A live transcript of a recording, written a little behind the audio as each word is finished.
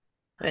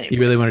You Anyway,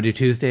 really want to do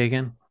Tuesday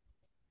again?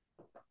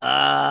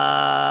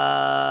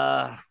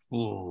 uh,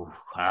 ooh,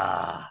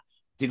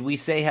 did we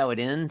say how it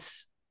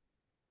ends?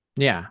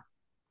 Yeah.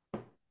 Yeah,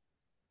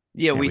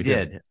 Yeah, we we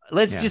did. did.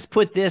 Let's Yeah. just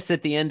put this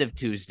at the end of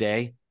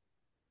Tuesday,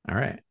 All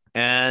right.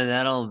 and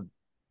that'll.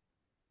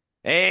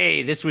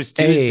 Hey, this was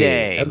Hey,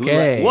 Tuesday.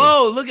 okay.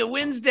 Whoa, look at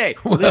Wednesday.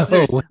 Whoa,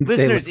 Wednesday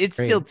Listeners, looks it's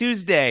still great.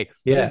 Tuesday.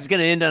 This Yeah. is going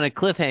to end on a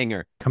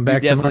cliffhanger. Come You're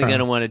back definitely going tomorrow.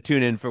 to want to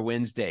tune in for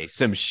Wednesday.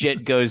 Some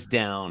shit goes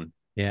down.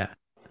 Yeah.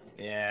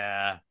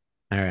 Yeah.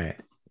 All right.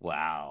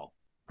 Wow.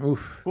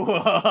 Oof. You're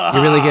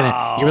really gonna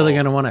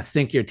Wow. want to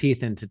sink your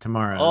teeth into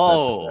tomorrow's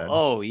Oh, episode.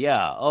 oh,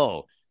 yeah.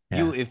 Oh,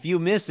 Yeah. if you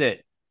miss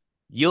it,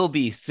 you'll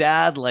be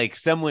sad like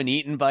someone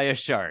eaten by a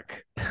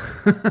shark.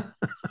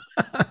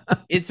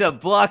 It's a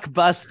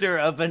blockbuster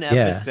of an Yeah.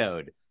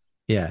 episode.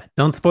 Yeah.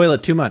 Don't spoil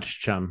it too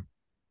much, chum.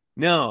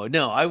 No,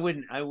 no, I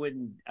wouldn't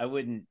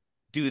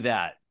do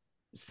that.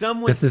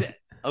 Some would This say, is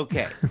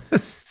okay.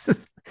 this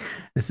is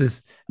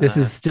this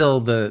is Uh,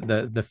 still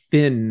the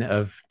fin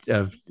of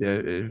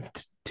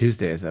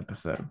Tuesday's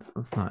episode. So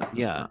let's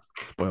yeah. not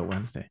spoil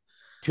Wednesday.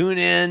 Tune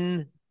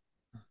in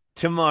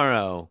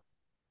tomorrow.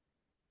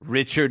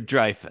 Richard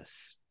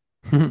Dreyfuss.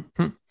 You're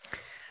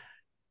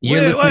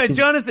Wait,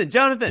 listening.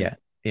 Jonathan. Yeah.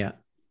 Yeah.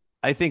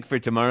 I think for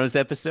tomorrow's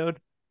episode,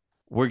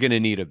 we're gonna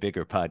need a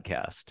bigger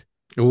podcast.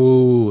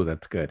 Ooh,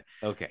 that's good.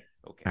 Okay,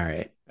 okay. All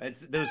right.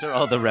 Those are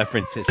all the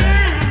references.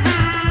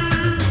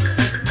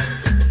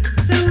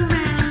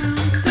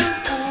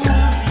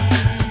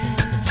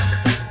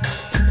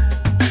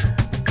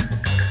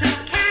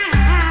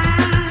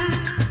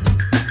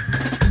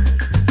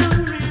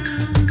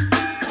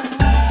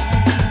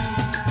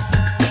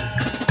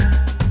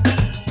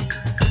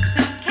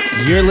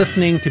 You're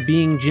listening to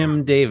Being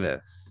Jim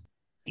Davis,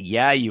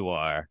 Yeah, you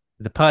are.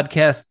 the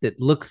podcast that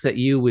looks at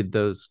you with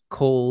those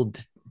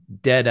cold,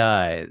 dead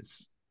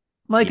eyes,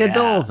 like a Yeah,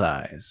 doll's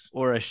eyes.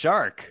 or a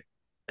shark.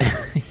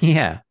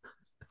 Yeah.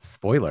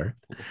 Spoiler.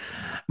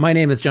 My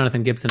name is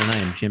Jonathan Gibson, and I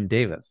am Jim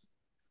Davis.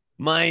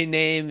 My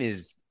name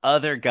is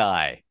Other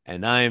Guy,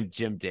 and I'm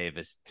Jim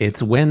Davis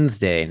It's too.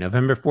 Wednesday,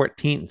 November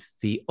 14th,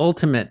 the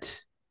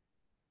ultimate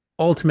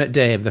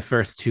day of the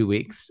first 2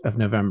 weeks of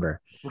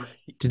November.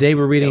 It Today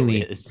we're reading so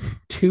the is.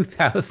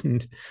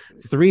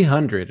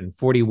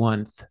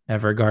 2341th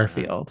ever Uh-huh.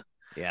 Garfield.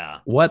 Yeah.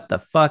 What the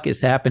fuck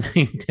is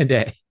happening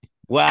today?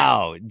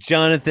 Wow,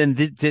 Jonathan,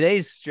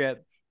 today's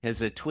strip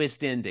has a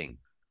twist ending,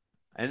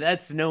 and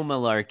that's no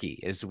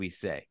malarkey, as we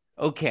say.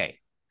 Okay,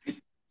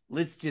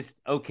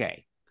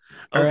 okay,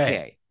 All right.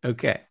 okay.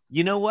 Okay.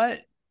 You know what?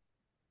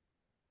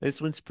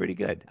 This one's pretty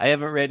good. I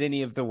haven't read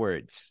any of the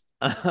words.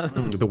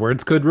 The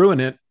words could ruin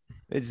it.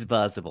 It's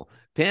possible.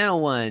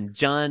 Panel one,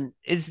 John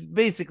is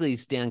basically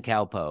Stan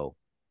Cowpo,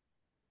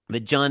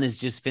 but John has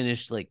just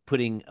finished like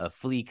putting a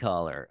flea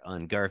collar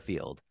on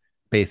Garfield.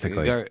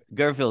 Basically.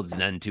 Garfield's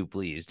none too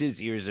pleased.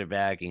 His ears are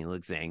back and he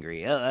looks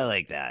angry. I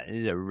like that.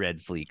 He's a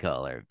red flea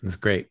collar, It's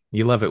great.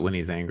 You love it when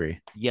he's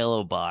angry.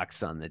 yellow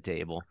box on the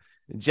table.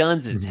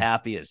 John's as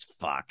happy as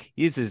fuck.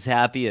 He's as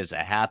happy as a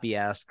happy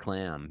ass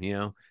clam, you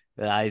know?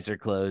 The eyes are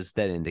closed.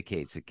 That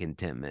indicates a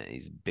contentment.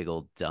 He's a big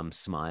old dumb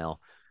smile.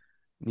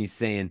 And he's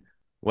saying,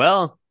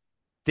 well,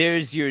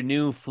 there's your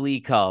new flea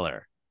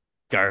collar,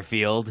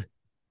 Garfield.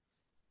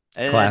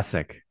 And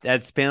Classic.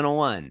 that's panel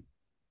one.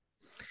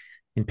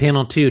 In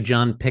panel two,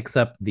 John picks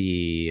up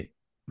the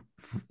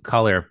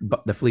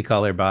flea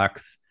collar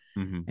box,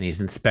 Mm-hmm. and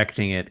he's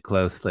inspecting it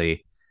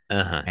closely.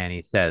 Uh-huh. And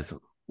he says,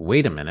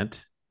 "Wait a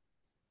minute."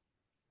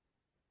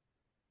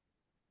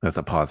 There's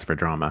a pause for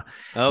drama.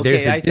 There's Okay, a I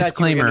thought you were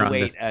disclaimer gonna on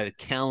wait this. a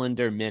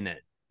calendar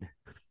minute.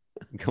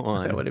 Go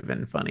That on. would have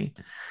been funny.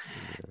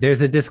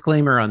 There's a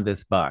disclaimer on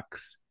this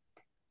box.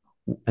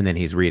 And then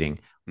he's reading,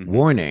 Mm-hmm.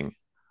 warning,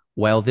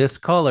 while this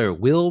collar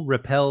will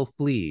repel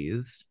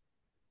fleas,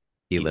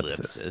 ellipsis.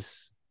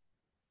 Ellipsis.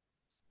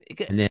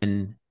 And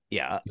then,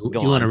 Yeah, do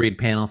go you want to on. read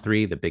panel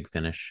three, the big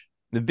finish?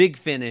 The big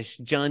finish,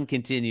 John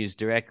continues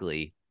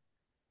directly.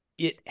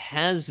 It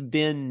has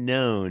been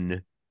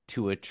known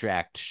to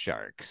attract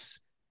sharks.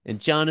 And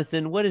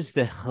Jonathan, what is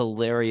the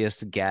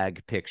hilarious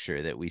gag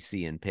picture that we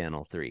see in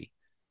panel three?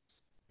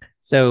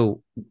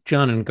 So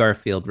John and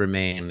Garfield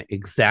remain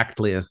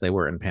exactly as they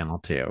were in panel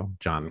two.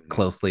 John Mm-hmm.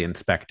 closely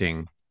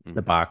inspecting the Mm-hmm.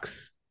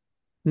 box,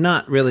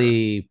 not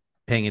really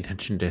paying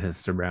attention to his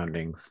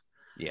surroundings.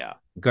 Yeah.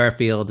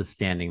 Garfield is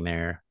standing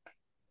there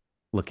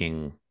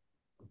looking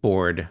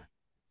bored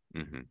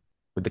Mm-hmm.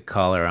 with the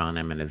collar on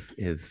him and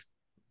his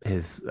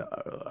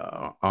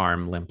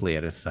arm limply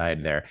at his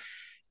side there.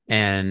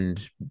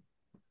 And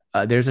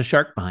there's a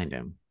shark behind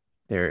him.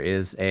 There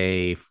is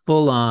a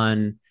full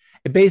on.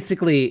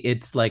 Basically,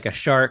 it's like a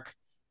shark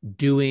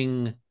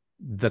doing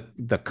the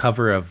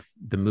cover of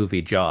the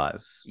movie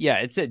Jaws, Yeah,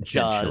 it's a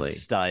Jaws essentially.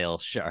 style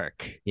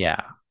shark.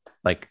 Yeah,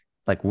 like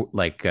like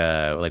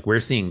we're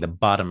seeing the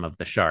bottom of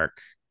the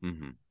shark.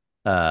 Mm-hmm.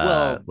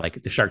 Well,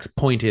 Like the shark's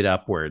pointed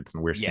upwards,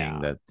 and we're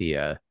seeing yeah,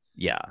 the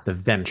yeah. the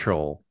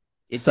ventral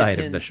It side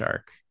of the depends.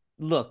 shark.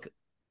 Look,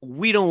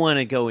 we don't want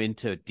to go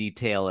into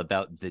detail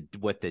about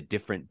what the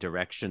different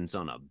directions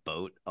on a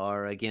boat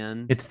are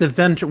again. It's the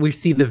ventral. We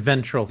see the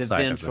ventral The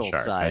side ventral of the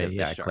shark. side of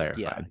the I shark.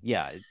 clarified.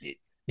 Yeah.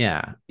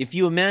 Yeah. If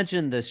you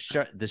imagine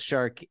the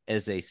shark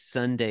as a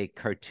Sunday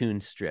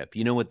cartoon strip,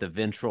 you know what the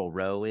ventral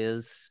row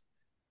is?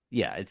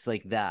 Yeah, it's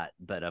like that,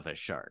 but of a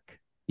shark.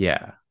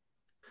 Yeah.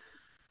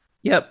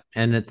 Yep.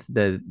 And it's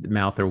the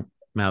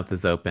mouth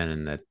is open,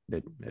 and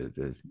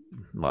there's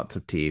lots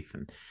of teeth,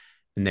 and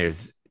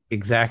there's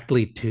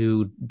exactly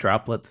 2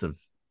 droplets of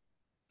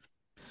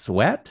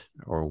sweat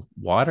or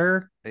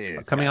water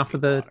coming off of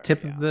the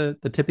tip of the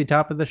tippy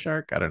top of the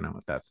shark. I don't know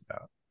what that's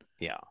about.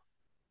 Yeah.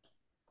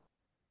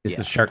 Is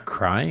the shark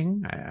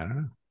crying? I don't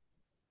know.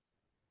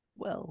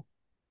 Well,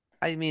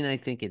 I mean, I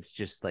think it's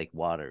just like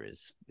water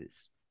is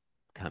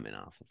coming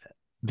off of it.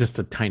 Just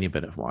a tiny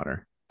bit of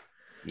water.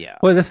 Yeah.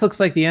 Well, this looks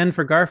like the end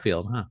for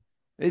Garfield, huh?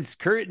 It's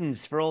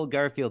curtains for old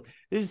Garfield.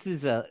 This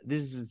is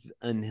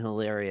an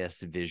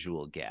hilarious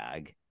visual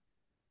gag.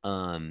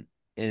 And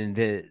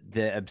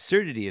the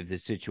absurdity of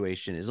this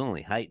situation is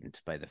only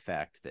heightened by the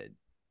fact that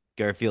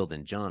Garfield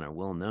and John are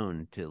well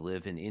known to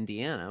live in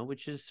Indiana,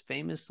 which is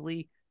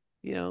famously,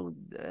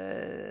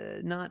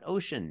 not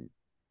ocean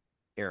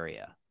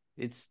area.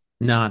 It's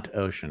not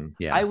ocean.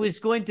 Yeah. I was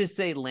going to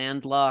say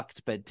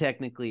landlocked, but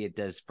technically it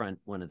does front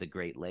one of the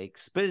Great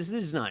Lakes. But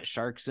there's not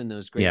sharks in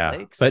those Great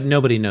Lakes. But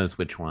nobody knows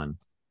which one.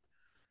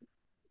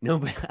 No,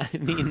 but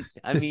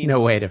I mean, no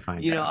way to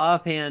find out.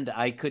 Offhand,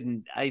 I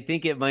couldn't. I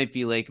think it might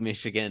be Lake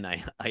Michigan.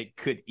 I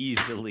could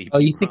easily. Oh,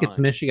 you think it's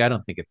Michigan? I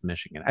don't think it's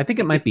Michigan. I think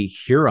it might be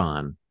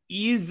Huron.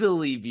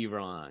 Easily be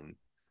wrong.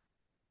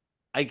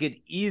 I could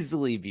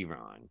easily be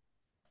wrong.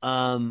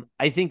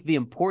 I think the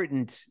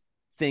important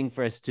thing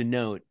for us to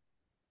note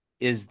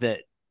is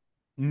that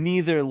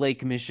neither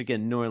Lake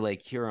Michigan nor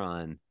Lake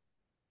Huron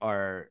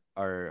are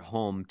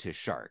home to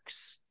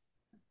sharks.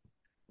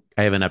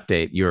 I have an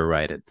update. You were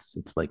right.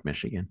 It's Lake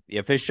Michigan.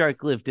 If a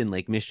shark lived in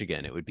Lake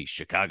Michigan, it would be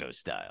Chicago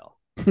style.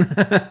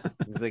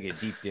 It's like a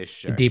deep dish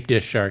shark. A deep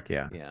dish shark,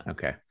 yeah. Yeah.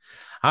 Okay.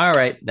 All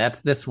right.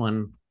 That's this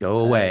one. Go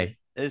away.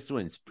 This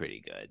one's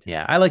pretty good.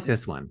 Yeah, I like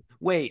this one.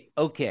 Wait,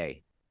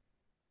 okay.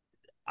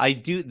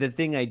 The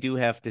thing I do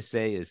have to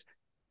say is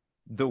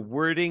the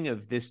wording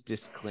of this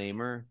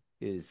disclaimer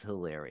is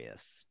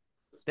hilarious.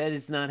 That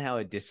is not how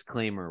a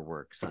disclaimer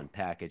works on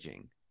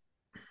packaging.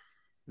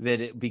 That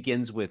it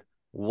begins with,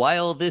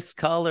 while this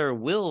collar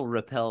will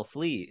repel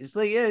fleas. It's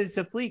like, yeah, it's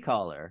a flea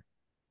collar.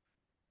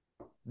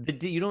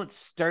 You don't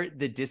start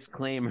the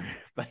disclaimer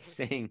by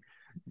saying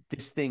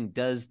this thing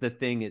does the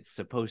thing it's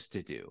supposed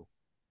to do.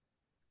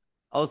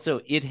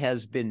 Also, it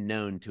has been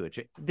known to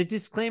attract. The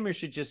disclaimer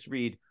should just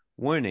read,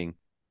 warning,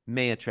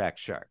 may attract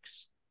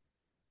sharks.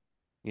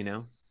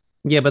 Yeah,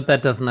 but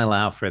that doesn't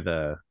allow for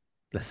the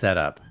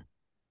setup.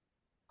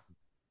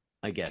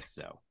 I guess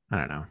so. I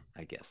don't know.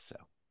 I guess so.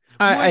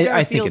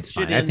 I think it's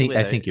fine. I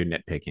think you're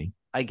nitpicking.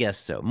 I guess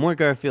so. More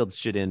Garfield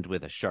should end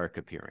with a shark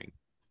appearing.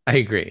 I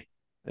agree.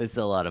 It's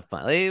a lot of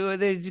fun.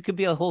 There could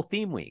be a whole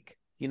theme week,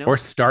 or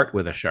start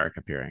with a shark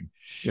appearing.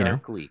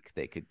 Shark Week,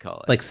 they could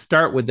call it. Like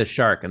start with the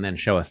shark and then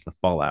show us the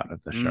fallout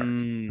of the shark.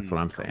 That's what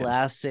I'm saying.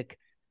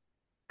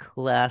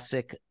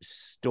 Classic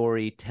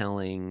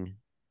storytelling.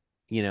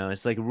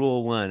 It's like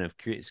rule 1 of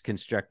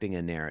constructing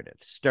a narrative.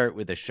 Start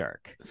with a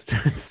shark.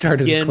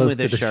 Start as close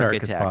to the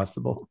shark as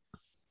possible.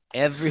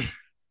 A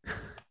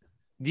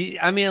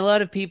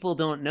lot of people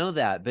don't know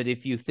that, but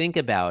if you think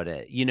about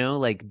it,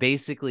 like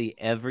basically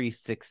every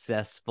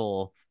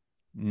successful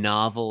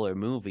novel or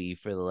movie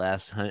for the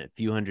last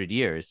few hundred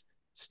years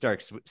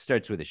starts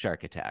with a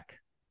shark attack.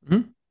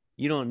 Mm-hmm.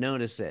 You don't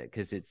notice it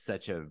because it's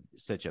such a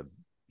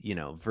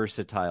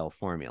versatile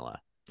formula.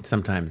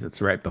 Sometimes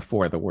it's right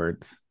before the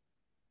words.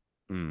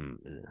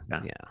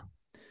 Yeah.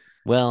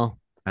 Well,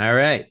 all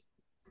right.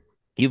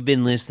 You've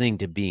been listening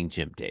to Being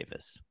Jim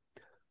Davis,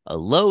 a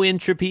low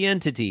entropy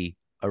entity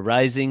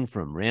arising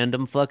from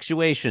random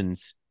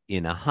fluctuations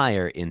in a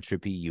higher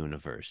entropy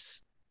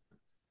universe.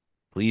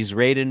 Please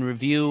rate and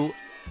review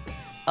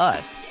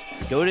us.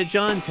 Go to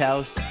John's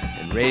house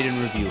and rate and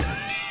review him.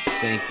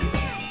 Thank you.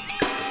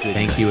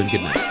 Thank you and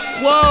good night.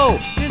 Whoa!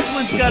 This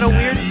one's got a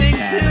weird thing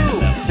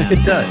too.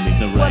 It does.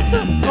 What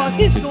the fuck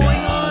is going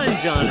on,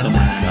 John? Oh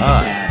my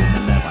God.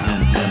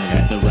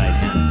 The right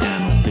hand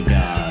panel to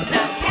God.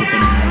 Put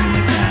the man in the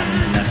cat and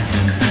the left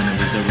hand panel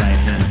with the right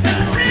hand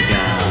panel to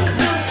God.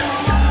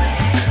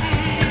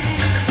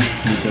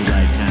 With the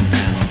right hand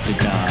panel to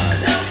God.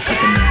 Put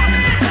the man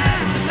in the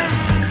cat and the left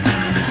hand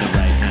panel with the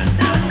right hand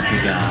panel to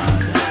God.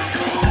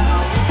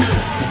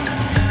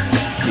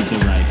 With the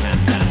right hand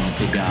panel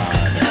to God.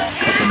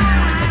 Put the man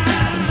in the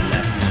cat and the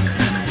left hand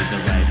panel with the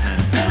right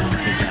hand panel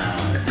to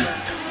God.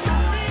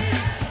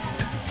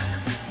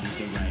 With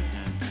the right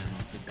hand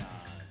panel to God.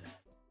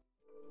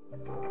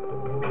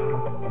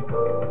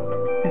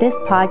 This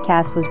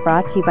podcast was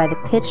brought to you by the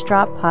Pitch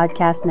Drop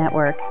Podcast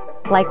Network.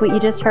 Like what you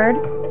just heard?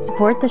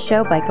 Support the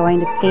show by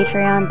going to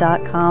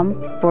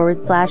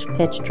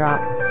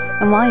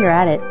patreon.com/pitchdrop. And while you're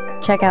at it,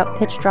 check out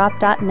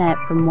pitchdrop.net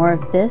for more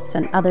of this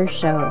and other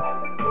shows.